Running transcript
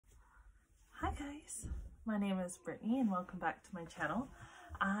guys, my name is Brittany and welcome back to my channel.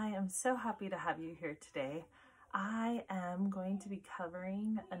 I am so happy to have you here today. I am going to be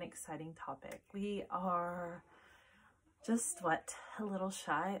covering an exciting topic. We are just a little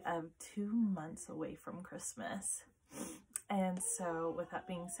shy of 2 months away from Christmas. And so with that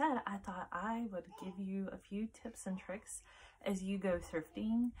being said, I thought I would give you a few tips and tricks as you go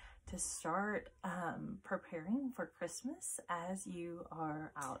thrifting to start preparing for Christmas as you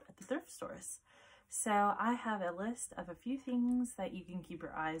are out at the thrift stores. So I have a list of a few things that you can keep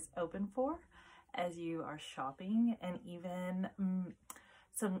your eyes open for as you are shopping, and even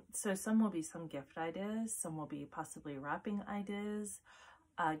some will be some gift ideas, some will be possibly wrapping ideas,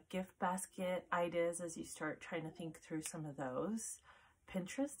 gift basket ideas as you start trying to think through some of those.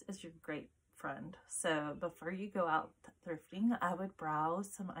 Pinterest is your great friend. So before you go out thrifting, I would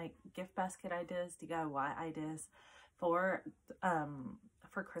browse some gift basket ideas, DIY ideas for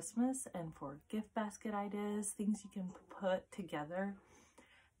Christmas, and for gift basket ideas, things you can put together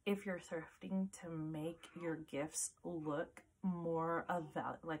if you're thrifting to make your gifts look more of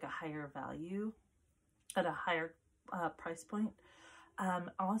like a higher value at a higher price point.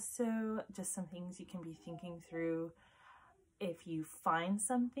 Also, just some things you can be thinking through if you find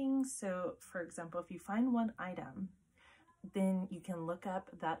something. So for example, if you find one item, then you can look up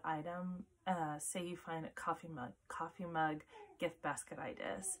that item. Say you find a coffee mug gift basket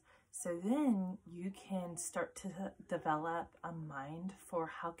ideas. So then you can start to develop a mind for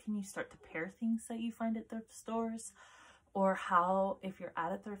how can you start to pair things that you find at thrift stores, or how, if you're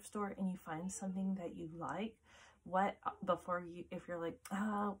at a thrift store and you find something that you like, if you're like,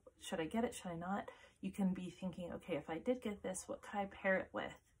 oh, should I get it, should I not? You can be thinking, okay, if I did get this, what could I pair it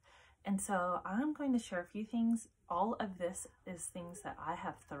with? And so I'm going to share a few things. All of this is things that I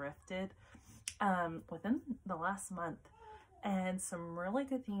have thrifted within the last month, and some really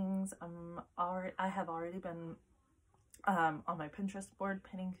good things. I have already been on my Pinterest board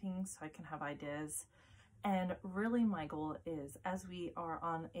pinning things so I can have ideas. And really my goal is, as we are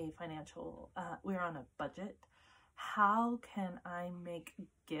on a we're on a budget, how can I make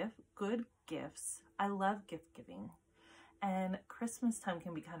good gifts? I love gift giving, and Christmas time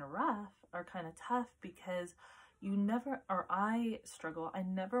can be kind of rough or kind of tough because I struggle. I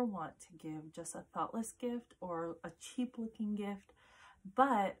never want to give just a thoughtless gift or a cheap looking gift.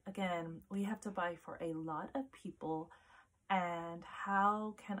 But again, we have to buy for a lot of people, and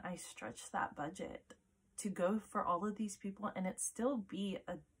how can I stretch that budget to go for all of these people and it still be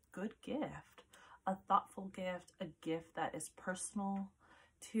a good gift, a thoughtful gift, a gift that is personal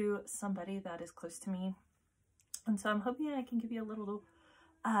to somebody that is close to me. And so I'm hoping I can give you a little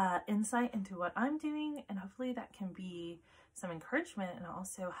insight into what I'm doing, and hopefully that can be some encouragement and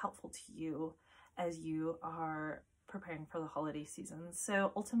also helpful to you as you are preparing for the holiday season.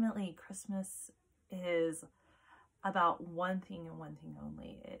 So ultimately, Christmas is about one thing and one thing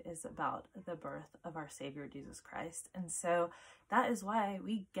only. It is about the birth of our Savior, Jesus Christ. And so that is why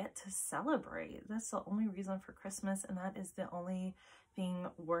we get to celebrate. That's the only reason for Christmas, and that is the only thing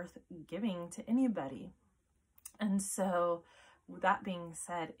worth giving to anybody. And so with that being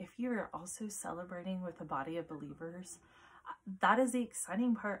said, if you're also celebrating with a body of believers, that is the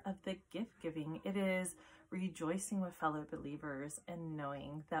exciting part of the gift giving. It is rejoicing with fellow believers and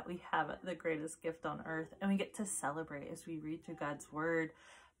knowing that we have the greatest gift on earth, and we get to celebrate as we read through God's word.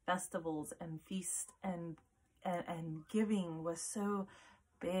 Festivals and feasts and giving was so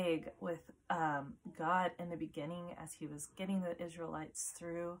big with God in the beginning as he was getting the Israelites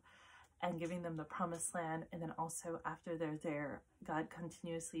through and giving them the promised land. And then also after they're there, God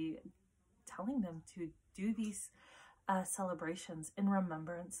continuously telling them to do these celebrations in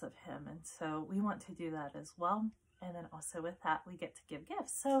remembrance of him. And so we want to do that as well. And then also with that, we get to give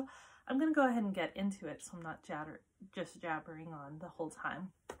gifts. So I'm going to go ahead and get into it so I'm not just jabbering on the whole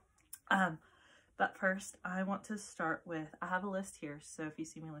time. But first, I want to start with, I have a list here. So if you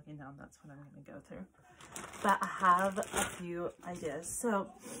see me looking down, that's what I'm going to go through. But I have a few ideas.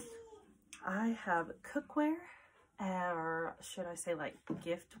 So I have cookware, or should I say like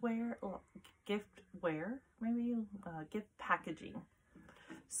giftware, maybe gift packaging.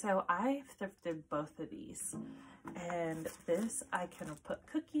 So I've thrifted both of these, and this I can put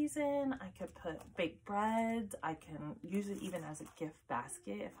cookies in, I could put baked breads, I can use it even as a gift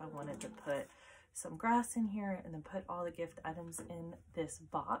basket if I wanted to put some grass in here and then put all the gift items in this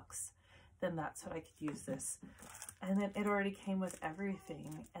box. Then that's what I could use this. And then it already came with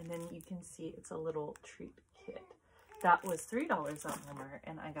everything. And then you can see it's a little treat kit. That was $3 at Walmart,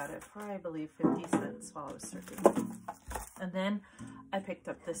 and I got it for, I believe, 50 cents while I was searching. And then I picked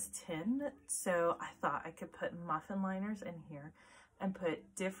up this tin. So I thought I could put muffin liners in here and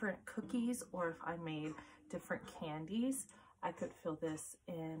put different cookies, or if I made different candies, I could fill this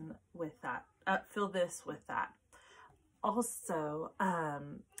in with that, fill this with that. Also,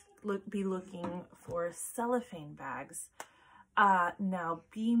 be looking for cellophane bags. Now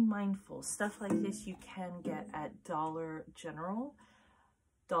be mindful, stuff like this you can get at Dollar General,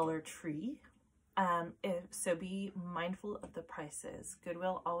 Dollar Tree. So be mindful of the prices.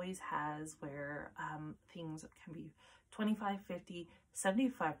 Goodwill always has where things can be 25, 50,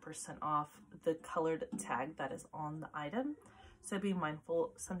 75% off the colored tag that is on the item. So be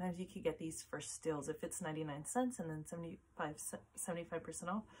mindful. Sometimes you could get these for steals. If it's 99 cents and then 75%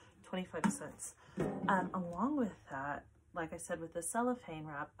 off, 25 cents. Along with that, like I said, with the cellophane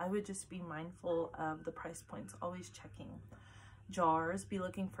wrap, I would just be mindful of the price points, always checking. Jars, be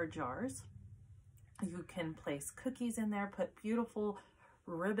looking for jars. You can place cookies in there, put beautiful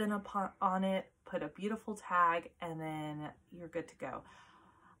ribbon on it, put a beautiful tag, and then you're good to go.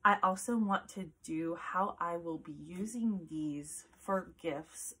 I also want to do how I will be using these for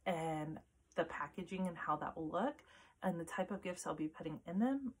gifts and the packaging and how that will look and the type of gifts I'll be putting in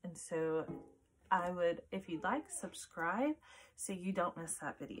them. And so I would, if you'd like, subscribe so you don't miss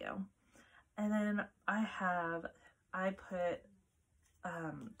that video. And then I put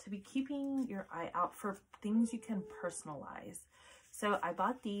to be keeping your eye out for things you can personalize. So I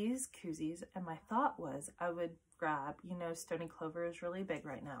bought these koozies, and my thought was I would grab, you know, Stony Clover is really big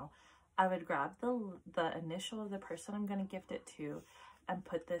right now. I would grab the initial of the person I'm going to gift it to and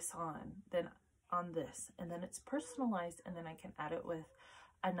put this on this, and then it's personalized, and then I can add it with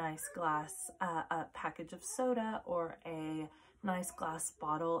a nice glass, a package of soda, or a nice glass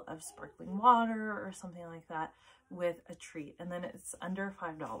bottle of sparkling water or something like that with a treat, and then it's under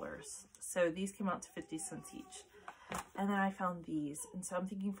 $5. So these came out to 50 cents each. And then I found these, and so I'm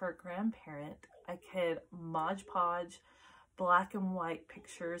thinking for a grandparent, I could Mod Podge black and white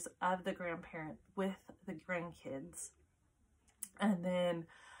pictures of the grandparent with the grandkids. And then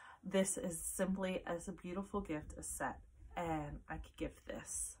this is simply as a beautiful gift, a set, and I could gift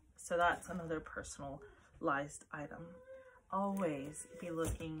this. So that's another personalized item. Always be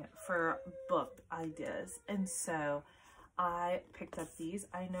looking for book ideas. And so I picked up these.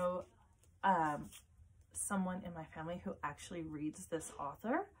 I know someone in my family who actually reads this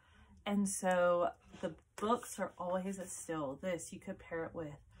author, and so the books are always a steal. This, you could pair it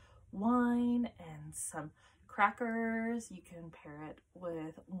with wine and some crackers. You can pair it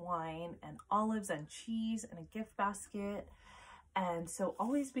with wine and olives and cheese and a gift basket. And so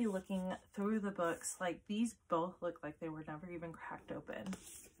always be looking through the books. Like these both look like they were never even cracked open.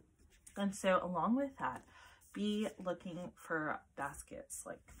 And so along with that, be looking for baskets.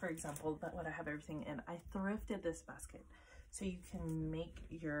 Like for example, that what I have everything in. I thrifted this basket so you can make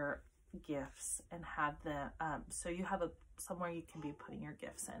your gifts and have the so you have somewhere you can be putting your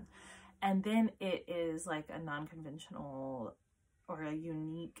gifts in. And then it is like a non-conventional or a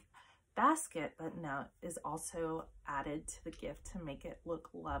unique basket, but now is also added to the gift to make it look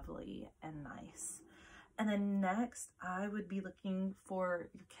lovely and nice. And then next, I would be looking for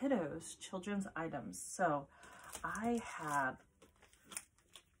your kiddos, children's items. So I have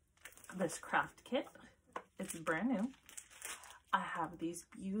this craft kit. It's brand new. I have these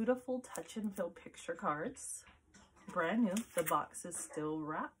beautiful touch and feel picture cards. Brand new. The box is still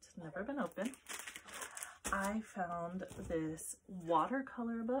wrapped, never been opened. I found this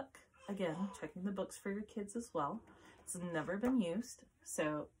watercolor book. Again, checking the books for your kids as well. It's never been used,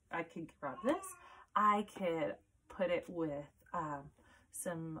 so I could grab this. I could put it with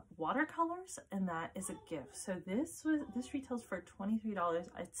some watercolors, and that is a gift. So this retails for $23.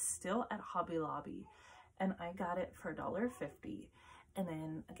 It's still at Hobby Lobby, and I got it for $1.50. And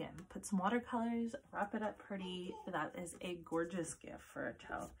then again, put some watercolors, wrap it up pretty. That is a gorgeous gift for a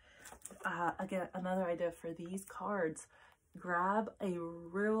child. Again, another idea for these cards. Grab a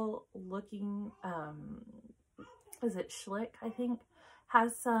real looking, is it Schlick, I think,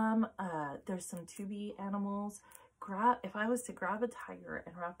 has some, there's some 2B animals. If I was to grab a tiger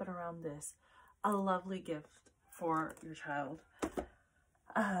and wrap it around this, a lovely gift for your child.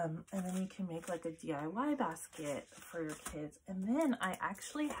 And then you can make like a DIY basket for your kids. And then I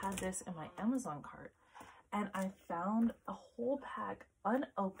actually had this in my Amazon cart, and I found a whole pack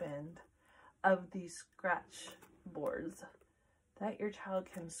unopened of these scratch boards that your child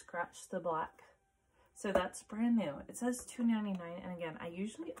can scratch the black. So that's brand new. It says $2.99, and again, I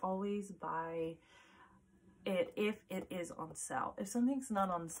usually always buy it if it is on sale. If something's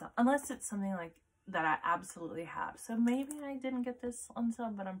not on sale, unless it's something like that I absolutely have. So maybe I didn't get this on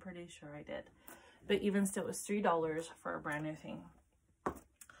sale, but I'm pretty sure I did. But even still, it was $3 for a brand new thing.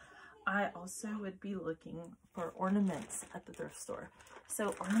 I also would be looking for ornaments at the thrift store.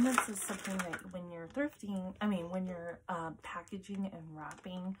 So ornaments is something that when you're thrifting, when you're packaging and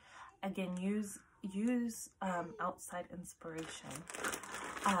wrapping, again, use outside inspiration.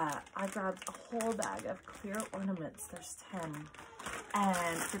 I grabbed a whole bag of clear ornaments. There's 10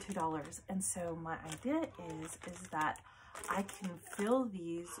 and for $2. And so my idea is that I can fill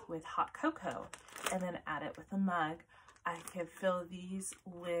these with hot cocoa and then add it with a mug. I could fill these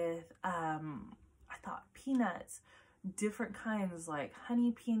with, I thought peanuts, different kinds like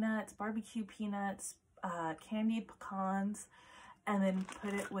honey peanuts, barbecue peanuts, candied pecans, and then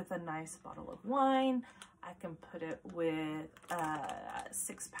put it with a nice bottle of wine. I can put it with a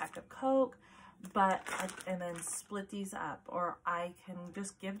 6-pack of Coke, and then split these up, or I can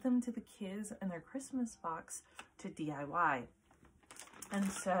just give them to the kids in their Christmas box to DIY.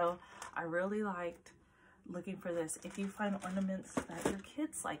 And so I really liked looking for this. If you find ornaments that your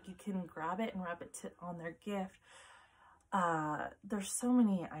kids like, you can grab it and wrap it on their gift. There's so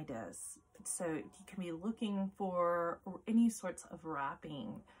many ideas. So you can be looking for any sorts of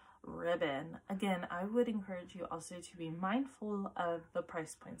wrapping, ribbon. Again, I would encourage you also to be mindful of the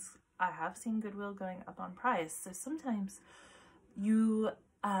price points. I have seen Goodwill going up on price. So sometimes you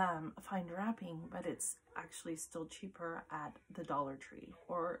find wrapping, but it's actually still cheaper at the Dollar Tree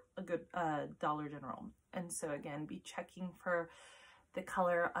or a good Dollar General. And so again, be checking for the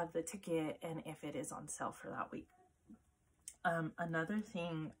color of the ticket and if it is on sale for that week. Another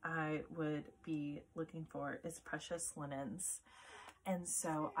thing I would be looking for is precious linens. And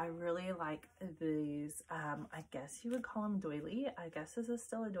so I really like these, I guess you would call them doily. I guess this is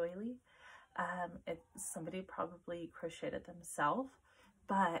still a doily. Somebody probably crocheted it themselves.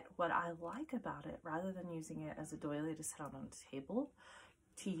 But what I like about it, rather than using it as a doily to sit on a table,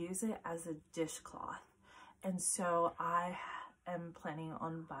 to use it as a dishcloth. And so I am planning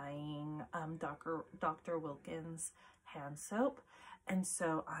on buying Dr. Wilkins hand soap. And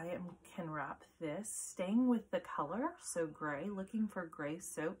so I can wrap this, staying with the color, so gray, looking for gray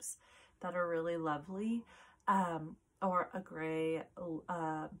soaps that are really lovely, or a gray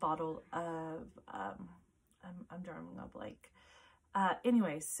bottle of, I'm drawing a blank.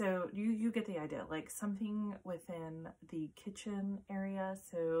 Anyway, so you get the idea, like something within the kitchen area.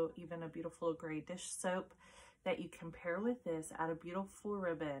 So even a beautiful gray dish soap that you can pair with this, add a beautiful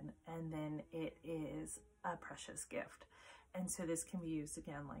ribbon, and then it is a precious gift. And so this can be used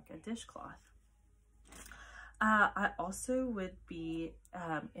again like a dishcloth. I also would be,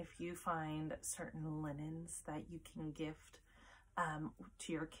 if you find certain linens that you can gift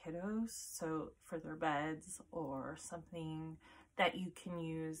to your kiddos, so for their beds or something that you can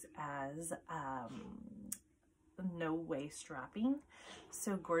use as no waste wrapping.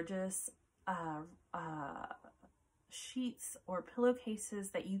 So gorgeous sheets or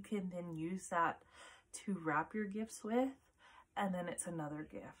pillowcases that you can then use that to wrap your gifts with, and then it's another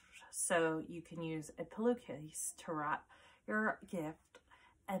gift. So you can use a pillowcase to wrap your gift,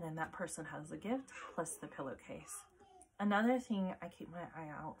 and then that person has a gift plus the pillowcase. Another thing I keep my eye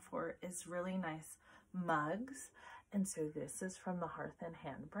out for is really nice mugs. And so this is from the Hearth and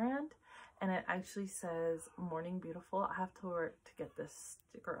Hand brand, and it actually says Morning Beautiful. I have to work to get this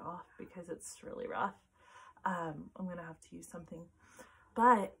sticker off because it's really rough. I'm gonna have to use something.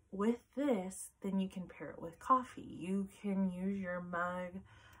 But with this, then you can pair it with coffee. You can use your mug,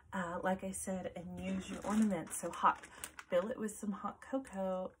 like I said, and use your ornaments. So fill it with some hot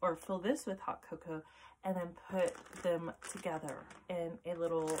cocoa, or fill this with hot cocoa, and then put them together in a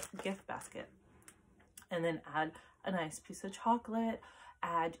little gift basket. And then add a nice piece of chocolate,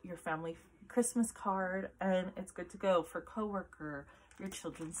 add your family Christmas card, and it's good to go for coworker, your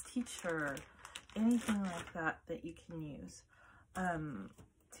children's teacher, anything like that that you can use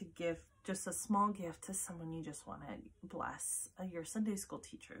to give just a small gift to someone you just want to bless, your Sunday school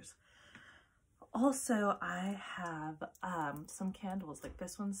teachers. Also, I have some candles, like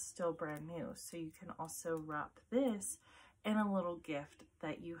this one's still brand new, so you can also wrap this in a little gift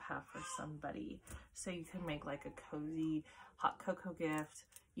that you have for somebody. So you can make like a cozy hot cocoa gift.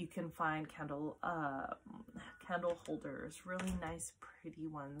 You can find candle holders, really nice pretty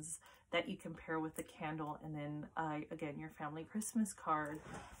ones that you can pair with the candle, and then again, your family Christmas card,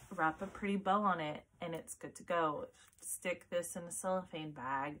 wrap a pretty bow on it, and it's good to go. Stick this in a cellophane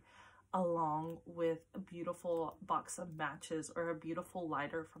bag along with a beautiful box of matches or a beautiful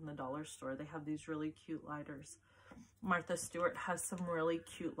lighter from the dollar store. They have these really cute lighters. Martha Stewart has some really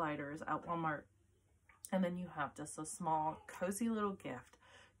cute lighters at Walmart. And then you have just a small cozy little gift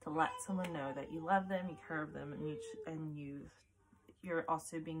to let someone know that you love them, you care of them, and you're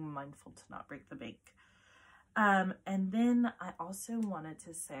also being mindful to not break the bank. And then I also wanted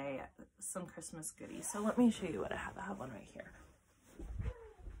to say some Christmas goodies. So let me show you what I have. I have one right here.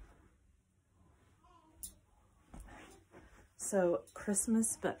 So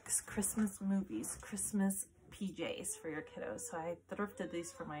Christmas books, Christmas movies, Christmas PJs for your kiddos. So I thrifted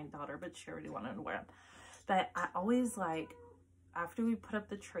these for my daughter, but she already wanted to wear them. But I always like, after we put up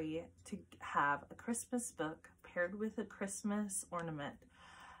the tree, to have a Christmas book paired with a Christmas ornament,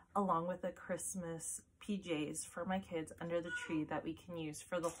 along with a Christmas PJs for my kids under the tree that we can use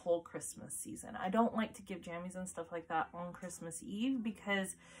for the whole Christmas season. I don't like to give jammies and stuff like that on Christmas Eve,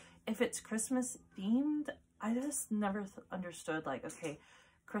 because if it's Christmas themed, I just never understood, like, okay,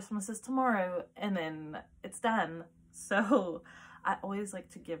 Christmas is tomorrow and then it's done. So I always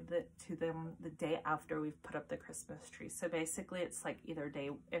like to give it to them the day after we've put up the Christmas tree. So basically it's like either day,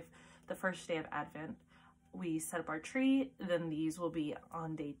 if the first day of Advent we set up our tree, then these will be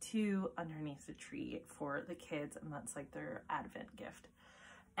on day 2 underneath the tree for the kids, and that's like their Advent gift.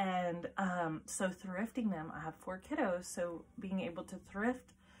 And so thrifting them, I have 4 kiddos, so being able to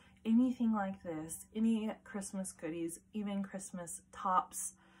thrift anything like this, any Christmas goodies, even Christmas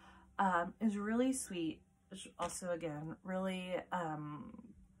tops, is really sweet. It's also, again, really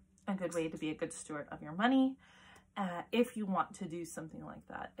a good way to be a good steward of your money, if you want to do something like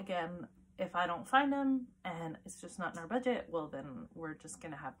that. Again, if I don't find them and it's just not in our budget, well, then we're just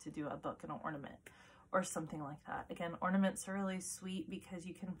gonna have to do a book and an ornament or something like that. Again, ornaments are really sweet because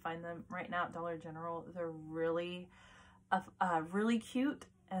you can find them right now at Dollar General. They're really really cute,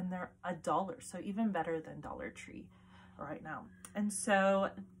 and they're $1, so even better than Dollar Tree right now. And so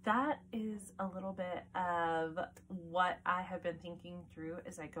that is a little bit of what I have been thinking through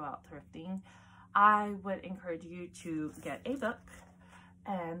as I go out thrifting. I would encourage you to get a book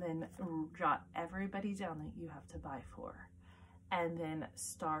and then jot everybody down that you have to buy for, and then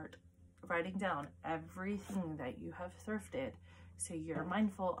start writing down everything that you have thrifted, so you're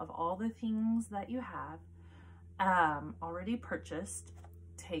mindful of all the things that you have already purchased.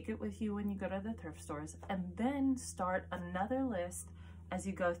 Take it with you when you go to the thrift stores, and then start another list as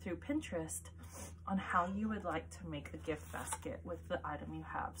you go through Pinterest on how you would like to make a gift basket with the item you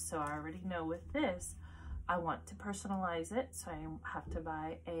have. So I already know with this, I want to personalize it, so I have to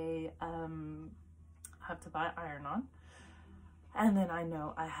buy a iron-on, and then I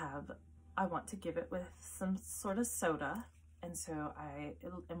know I want to give it with some sort of soda, and so I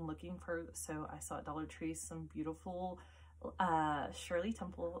am looking for, so I saw at Dollar Tree some beautiful Shirley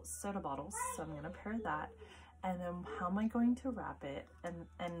Temple soda bottles, so I'm gonna pair that. And then how am I going to wrap it,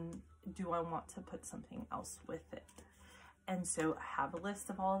 and do I want to put something else with it? And so I have a list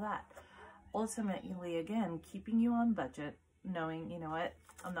of all of that. Ultimately, again, keeping you on budget, knowing, you know what,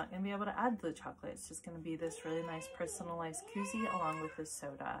 I'm not going to be able to add the chocolate. It's just going to be this really nice personalized koozie along with this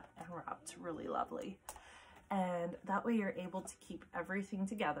soda, and wrapped really lovely. And that way you're able to keep everything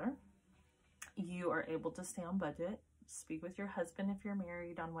together. You are able to stay on budget. Speak with your husband if you're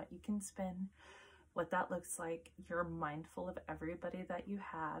married on what you can spend, what that looks like. You're mindful of everybody that you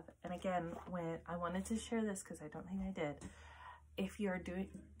have. And again, when I wanted to share this, because I don't think I did, if you're doing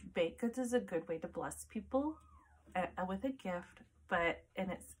baked goods, is a good way to bless people with a gift,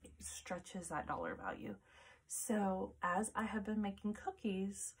 and it stretches that dollar value. So as I have been making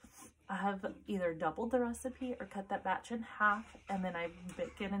cookies, I have either doubled the recipe or cut that batch in half, and then I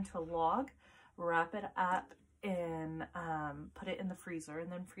bake it into a log, wrap it up, and put it in the freezer,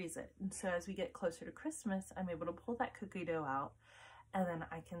 and then freeze it. And so as we get closer to Christmas, I'm able to pull that cookie dough out, and then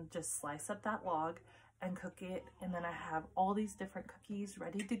I can just slice up that log and cook it, and then I have all these different cookies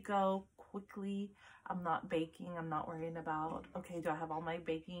ready to go quickly. I'm not baking, I'm not worrying about, okay, do I have all my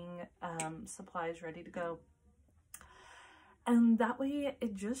baking supplies ready to go? And that way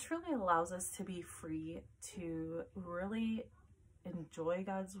it just really allows us to be free to really enjoy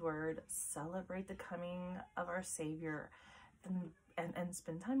God's word, celebrate the coming of our Savior, and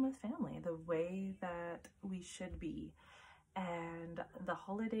spend time with family the way that we should be. And the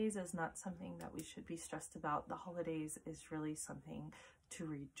holidays is not something that we should be stressed about. The holidays is really something to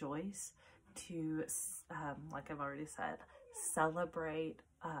rejoice, to, like I've already said, celebrate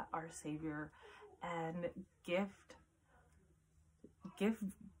our Savior, and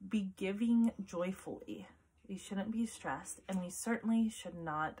be giving joyfully. We shouldn't be stressed, and we certainly should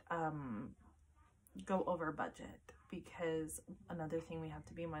not go over budget, because another thing we have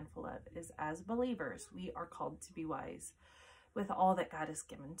to be mindful of is, as believers, we are called to be wise with all that God has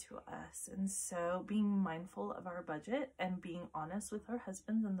given to us. And so being mindful of our budget and being honest with our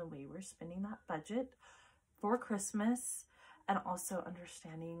husbands in the way we're spending that budget for Christmas, and also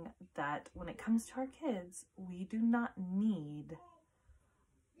understanding that when it comes to our kids, we do not need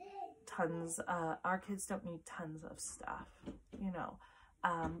tons, our kids don't need tons of stuff, you know,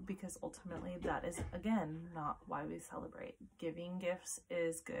 because ultimately that is, again, not why we celebrate. Giving gifts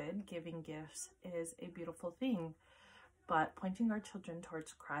is good. Giving gifts is a beautiful thing. But pointing our children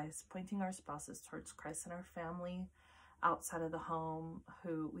towards Christ, pointing our spouses towards Christ, and our family outside of the home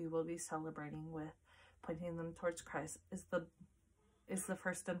who we will be celebrating with, pointing them towards Christ is the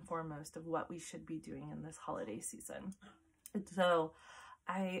first and foremost of what we should be doing in this holiday season. And so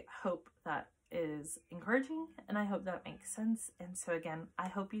I hope that is encouraging, and I hope that makes sense. And so again, I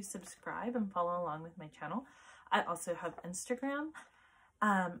hope you subscribe and follow along with my channel. I also have Instagram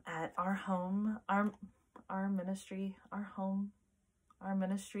at our ministry, the home.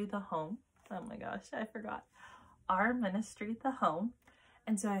 Oh my gosh, I forgot. Our ministry, the home.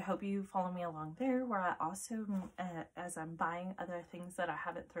 And so I hope you follow me along there, where I also, as I'm buying other things that I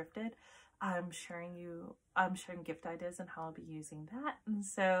haven't thrifted, I'm sharing gift ideas and how I'll be using that. And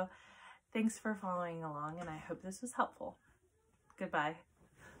so thanks for following along, and I hope this was helpful. Goodbye.